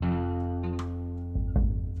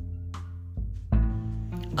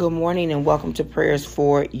Good morning and welcome to Prayers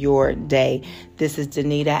for Your Day. This is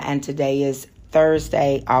Danita and today is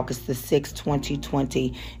Thursday, August the 6th,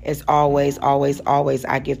 2020. As always,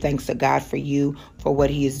 I give thanks to God for you, for what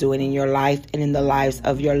He is doing in your life and in the lives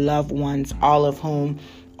of your loved ones, all of whom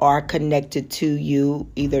are connected to you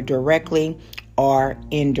either directly or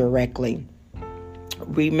indirectly.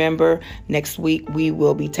 Remember, next week we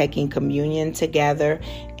will be taking communion together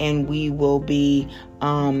and we will be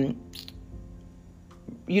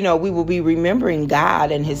remembering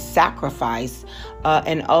God and His sacrifice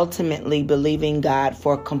and ultimately believing God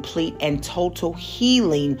for complete and total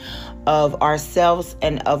healing of ourselves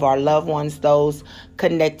and of our loved ones, those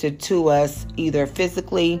connected to us either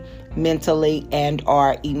physically, mentally, and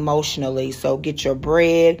or emotionally. So get your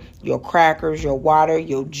bread, your crackers, your water,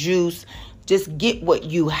 your juice. Just get what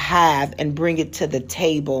you have and bring it to the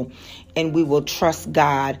table, and we will trust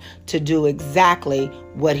God to do exactly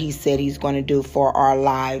what He said He's going to do for our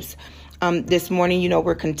lives. This morning,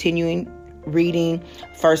 we're continuing reading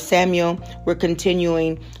 1 Samuel. We're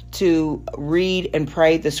continuing to read and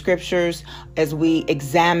pray the scriptures as we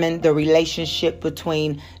examine the relationship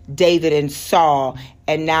between David and Saul.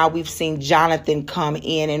 And now we've seen Jonathan come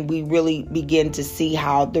in, and we really begin to see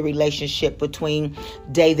how the relationship between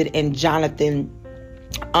David and Jonathan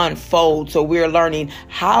unfold. So we're learning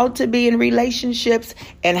how to be in relationships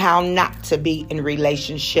and how not to be in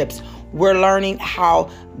relationships. We're learning how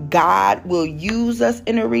God will use us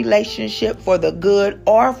in a relationship for the good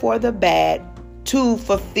or for the bad to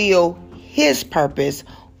fulfill His purpose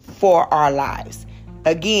for our lives.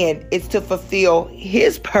 Again, it's to fulfill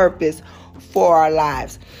His purpose for our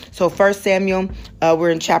lives. So 1 Samuel, we're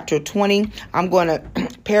in chapter 20. I'm going to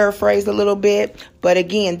paraphrase a little bit. But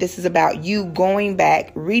again, this is about you going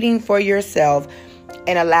back, reading for yourself,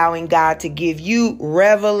 and allowing God to give you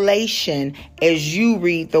revelation as you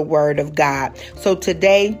read the Word of God. So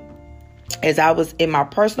today, as I was in my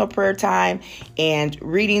personal prayer time and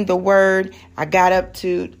reading the Word, I got up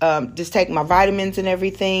to just take my vitamins and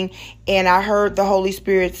everything. And I heard the Holy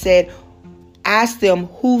Spirit said, ask them,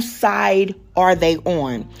 whose side are they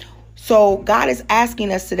on? So God is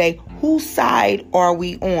asking us today, whose side are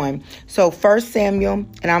we on? So 1 Samuel,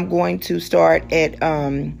 and I'm going to start at,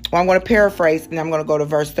 I'm going to paraphrase and I'm going to go to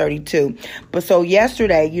verse 32. But so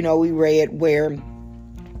yesterday, we read where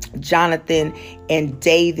Jonathan and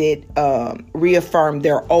David reaffirmed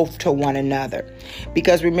their oath to one another.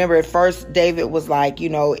 Because remember, at first David was like,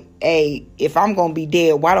 hey, if I'm going to be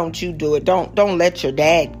dead, why don't you do it? Don't let your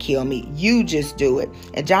dad kill me. You just do it.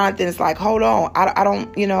 And Jonathan is like, hold on. I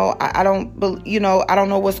don't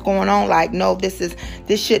know what's going on. Like, no,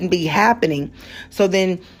 this shouldn't be happening. So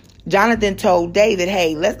then Jonathan told David,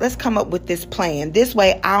 hey, let's come up with this plan. This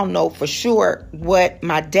way I'll know for sure what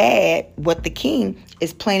my dad, what the king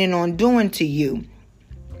is planning on doing to you.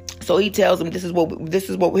 So he tells him, this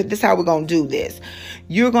is how we're going to do this.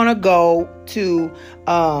 You're going to go to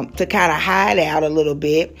kind of hide out a little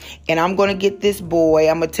bit. And I'm going to get this boy.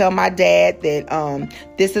 I'm going to tell my dad that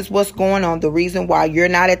this is what's going on. The reason why you're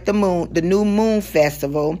not at the new moon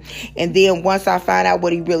festival. And then once I find out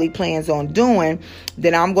what he really plans on doing,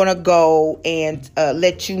 then I'm going to go and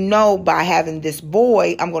let you know by having this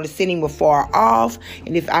boy. I'm going to send him afar off.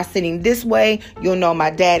 And if I send him this way, you'll know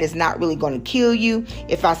my dad is not really going to kill you.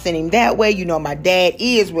 If I send him that way, my dad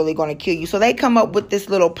is really going to kill you. So they come up with this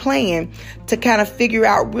little plan to kind of figure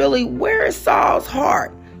out really where is Saul's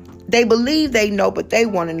heart. They believe they know, but they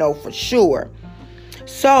want to know for sure.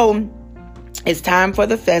 So it's time for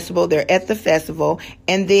the festival. They're at the festival.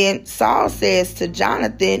 And then Saul says to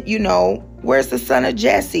Jonathan, where's the son of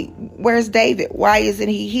Jesse? Where's David? Why isn't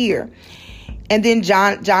he here? And then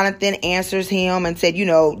Jonathan answers him and said,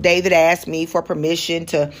 David asked me for permission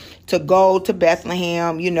to go to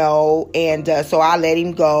Bethlehem, and so I let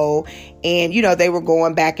him go. And, they were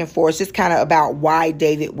going back and forth just kind of about why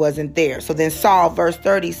David wasn't there. So then Saul, verse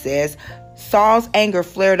 30 says, Saul's anger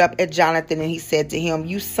flared up at Jonathan, and he said to him,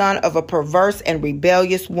 you son of a perverse and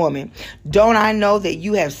rebellious woman, don't I know that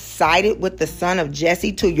you have sided with the son of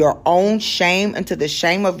Jesse to your own shame and to the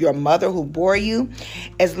shame of your mother who bore you?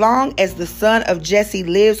 As long as the son of Jesse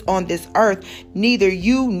lives on this earth, neither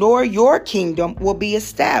you nor your kingdom will be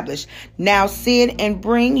established. Now send and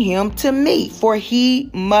bring him to me, for he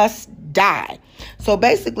must die. So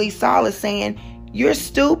basically Saul is saying, you're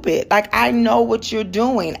stupid. Like, I know what you're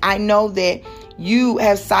doing. I know that you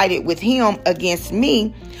have sided with him against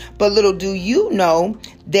me. But little do you know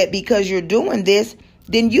that because you're doing this,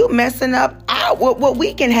 then you messing up what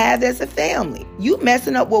we can have as a family. You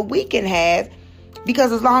messing up what we can have,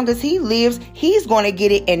 because as long as he lives, he's going to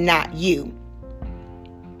get it and not you.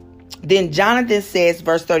 Then Jonathan says,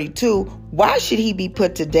 verse 32, why should he be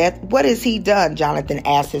put to death? What has he done? Jonathan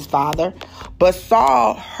asked his father. But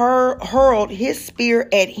Saul hurled his spear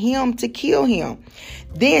at him to kill him.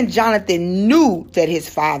 Then Jonathan knew that his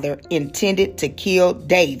father intended to kill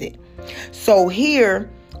David. So here,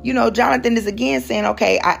 Jonathan is again saying,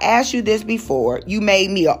 okay, I asked you this before. You made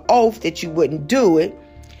me an oath that you wouldn't do it.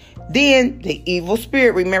 Then the evil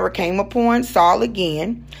spirit, remember, came upon Saul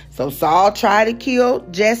again. So Saul tried to kill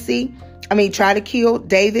David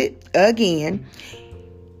again.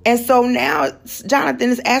 And so now Jonathan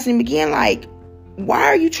is asking him again, like, why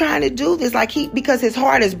are you trying to do this? Because his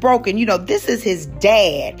heart is broken. This is his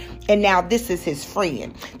dad. And now this is his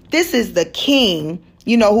friend. This is the king,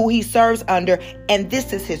 who he serves under. And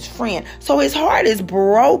this is his friend. So his heart is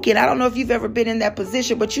broken. I don't know if you've ever been in that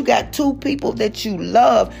position, but you got two people that you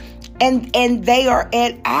love and they are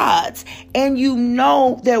at odds. And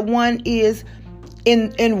that one is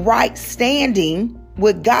in right standing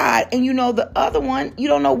with God. And the other one, you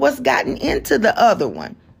don't know what's gotten into the other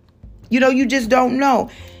one. You just don't know.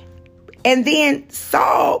 And then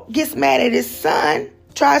Saul gets mad at his son,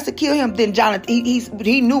 tries to kill him. Then Jonathan,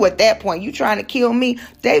 he knew at that point, you trying to kill me?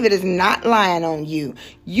 David is not lying on you.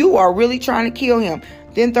 You are really trying to kill him.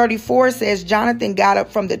 Then 34 says, Jonathan got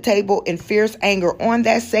up from the table in fierce anger. On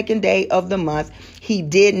that second day of the month, he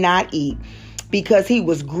did not eat because he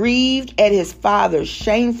was grieved at his father's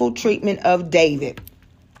shameful treatment of David.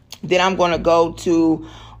 Then I'm going to go to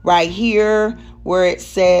right here where it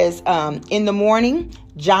says, in the morning,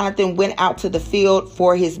 Jonathan went out to the field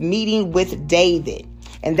for his meeting with David.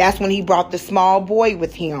 And that's when he brought the small boy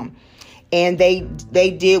with him. And they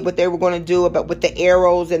did what they were going to do with the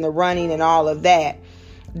arrows and the running and all of that.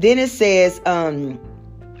 Then it says on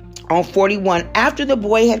 41, after the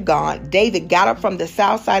boy had gone, David got up from the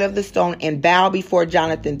south side of the stone and bowed before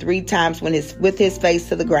Jonathan 3 times with his face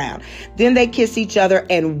to the ground. Then they kissed each other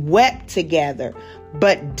and wept together.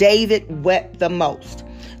 But David wept the most.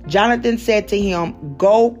 Jonathan said to him,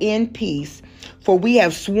 go in peace, for we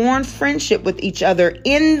have sworn friendship with each other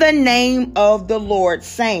in the name of the Lord,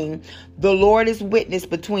 saying, the Lord is witness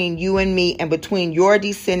between you and me and between your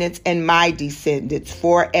descendants and my descendants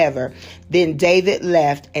forever. Then David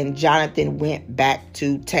left and Jonathan went back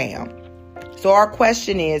to town. So our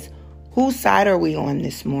question is, whose side are we on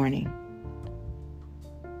this morning?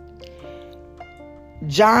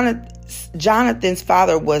 Jonathan's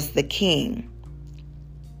father was the king.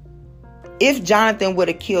 If Jonathan would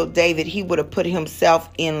have killed David, he would have put himself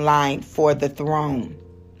in line for the throne.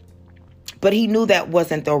 But he knew that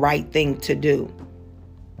wasn't the right thing to do.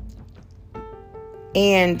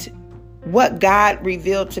 And what God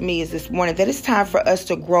revealed to me is this morning that it's time for us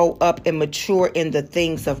to grow up and mature in the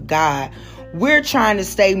things of God. We're trying to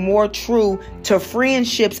stay more true to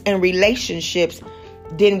friendships and relationships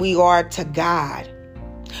than we are to God.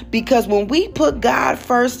 Because when we put God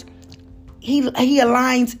first, He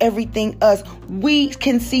aligns everything else. We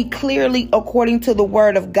can see clearly according to the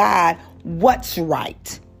word of God what's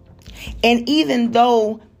right. And even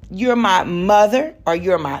though you're my mother or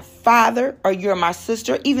you're my father or you're my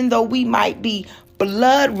sister, even though we might be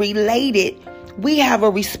blood related, we have a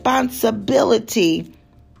responsibility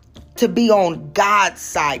to be on God's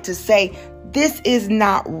side, to say, this is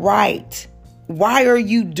not right. Why are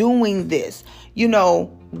you doing this?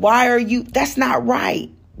 That's not right.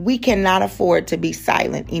 We cannot afford to be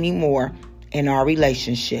silent anymore in our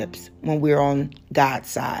relationships when we're on God's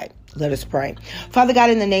side. Let us pray. Father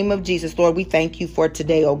God, in the name of Jesus, Lord, we thank you for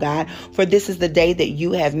today, oh God, for this is the day that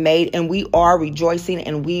you have made, and we are rejoicing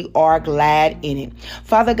and we are glad in it.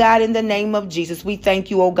 Father God, in the name of Jesus, we thank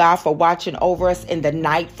you, oh God, for watching over us in the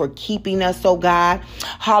night, for keeping us, oh God.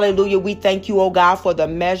 Hallelujah. We thank you, oh God, for the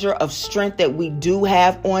measure of strength that we do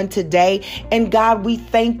have on today. And God, we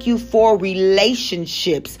thank you for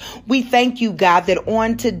relationships. We thank you, God, that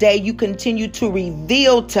on today you continue to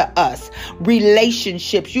reveal to us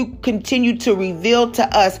relationships. You continue to reveal to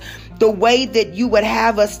us the way that you would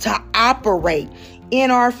have us to operate in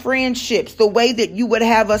our friendships, the way that you would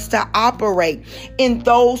have us to operate in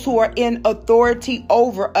those who are in authority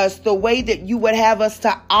over us, the way that you would have us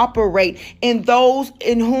to operate in those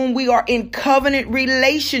in whom we are in covenant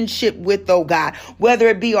relationship with, oh God, whether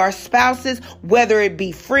it be our spouses, whether it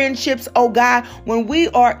be friendships, oh God, when we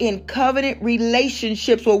are in covenant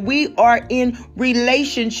relationships, where we are in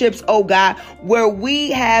relationships, oh God, where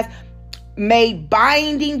we have made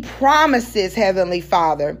binding promises, Heavenly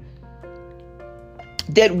Father,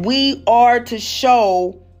 that we are to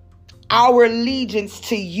show our allegiance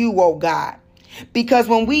to you, oh God. Because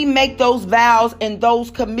when we make those vows and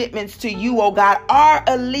those commitments to you, oh God, our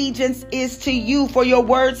allegiance is to you. For your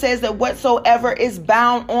word says that whatsoever is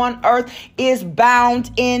bound on earth is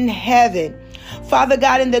bound in heaven. Father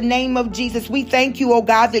God, in the name of Jesus, we thank you, oh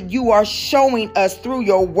God, that you are showing us through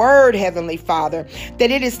your word, Heavenly Father, that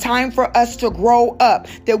it is time for us to grow up,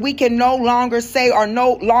 that we can no longer say or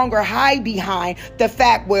no longer hide behind the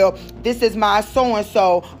fact, well, this is my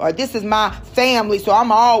so-and-so or this is my family, so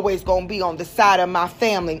I'm always going to be on the side of my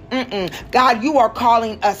family. God, you are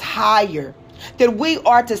calling us higher, that we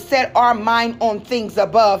are to set our mind on things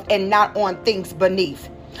above and not on things beneath.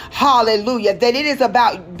 Hallelujah. That it is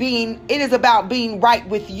about being right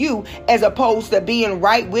with you as opposed to being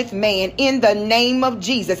right with man, in the name of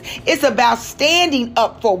Jesus. It's about standing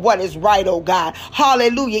up for what is right, oh God.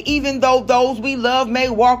 Hallelujah. Even though those we love may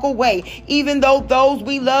walk away, even though those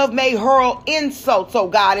we love may hurl insults, oh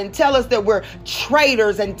God, and tell us that we're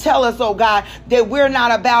traitors, and tell us, oh God, that we're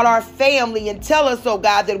not about our family, and tell us, oh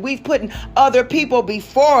God, that we've put other people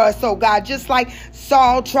before us, oh God, just like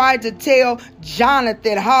Saul tried to tell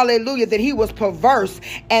Jonathan, hallelujah, that he was perverse,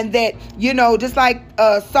 and that, just like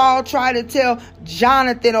Saul tried to tell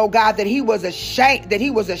Jonathan, oh God, that he was ashamed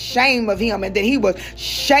of him, and that he was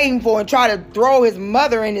shameful, and try to throw his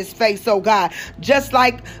mother in his face, oh God. Just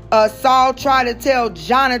like Saul tried to tell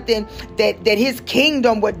Jonathan that his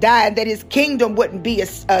kingdom would die, and that his kingdom wouldn't be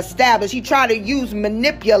established. He tried to use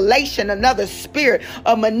manipulation. Another spirit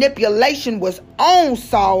of manipulation was on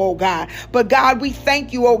Saul, oh God. But God, we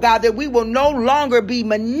thank you, oh God, that we will no longer be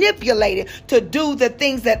manipulated to do the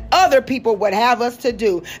things that other people would have us to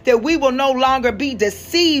do. That we will no longer be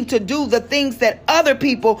deceived to do the things that other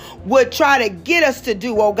people would try to get us to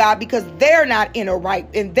do, oh God, because they're not in a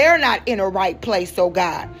right place, oh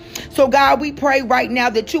God. So God, we pray right now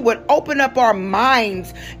that you would open up our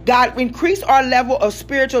minds, God, increase our level of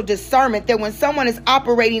spiritual discernment, that when someone is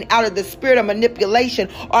operating out of the spirit of manipulation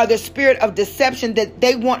or the spirit of deception, that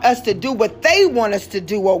they want us to do what they want us to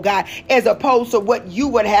do, oh God, as opposed to what you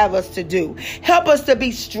would have us to do. Help us to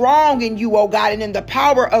be strong in you, oh God, and in the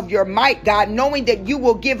power of your might, God, knowing that you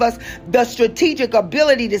will give us the strategic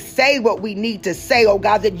ability to say what we need to say, oh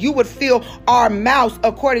God, that you would fill our mouths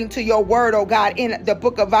according to your word, oh God, in the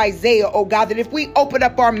book of Isaiah, oh God, that if we open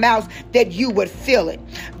up our mouths, that you would fill it.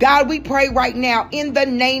 God, we pray right now in the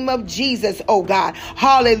name of Jesus, oh God,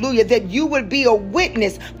 hallelujah, that you would be a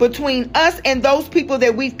witness between us and those people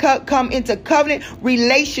that we've come into covenant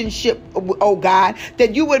relationship, oh God,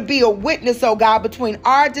 that you would be a witness, oh God, between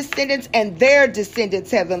our descendants and their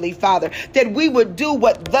descendants, Heavenly Father, that we would do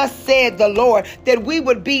what thus said the Lord, that we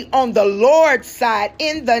would be on the Lord's side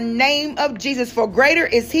in the name of Jesus. For greater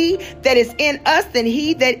is he that is in us than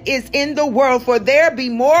he that is in the world. For there be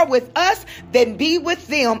more with us than be with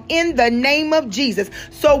them, in the name of Jesus.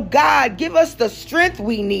 So God, give us the strength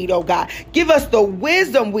we need, oh God. Give us the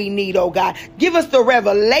wisdom we need, oh God. Give us the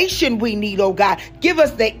revelation we need, oh God. Give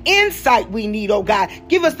us the insight we need, oh God.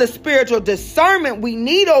 Give us the spiritual discernment we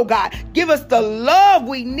need, oh God. Give us the love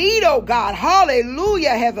we need, oh God.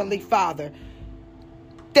 Hallelujah, Heavenly Father.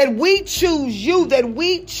 That we choose you, that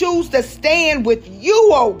we choose to stand with you,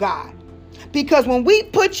 oh God. Because when we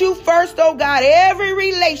put you first, oh God, every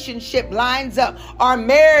relationship lines up. Our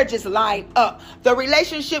marriages line up. The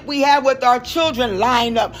relationship we have with our children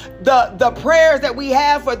line up. The prayers that we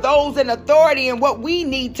have for those in authority and what we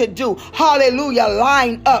need to do, hallelujah,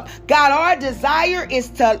 line up. God, our desire is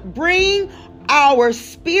to bring our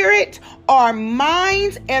spirit, our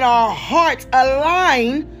minds, and our hearts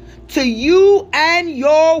align to you and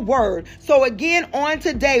your word. So again, on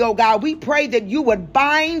today, oh God, we pray that you would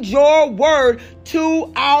bind your word to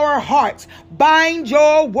our hearts, bind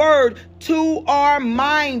your word to our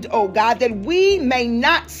mind, oh God, that we may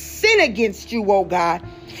not sin against you, oh God.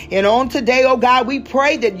 And on today, oh God, we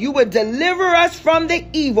pray that you would deliver us from the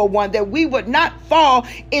evil one, that we would not fall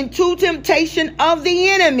into temptation of the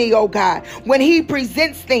enemy, oh God, when he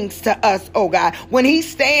presents things to us, oh God, when he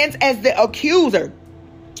stands as the accuser,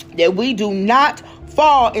 that we do not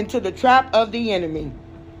fall into the trap of the enemy.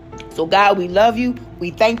 So God, we love you,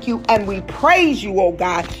 we thank you, and we praise you, oh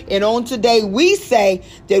God. And on today, we say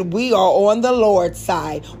that we are on the Lord's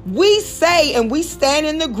side. We say and we stand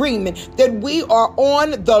in agreement that we are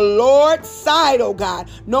on the Lord's side, oh God.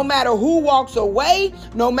 No matter who walks away,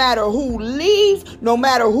 no matter who leaves, no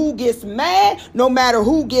matter who gets mad, no matter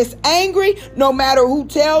who gets angry, no matter who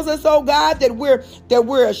tells us, oh God, that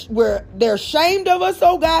they're ashamed of us,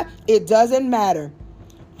 oh God, it doesn't matter.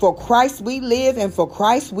 For Christ we live and for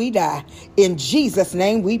Christ we die. In Jesus'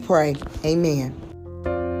 name we pray. Amen.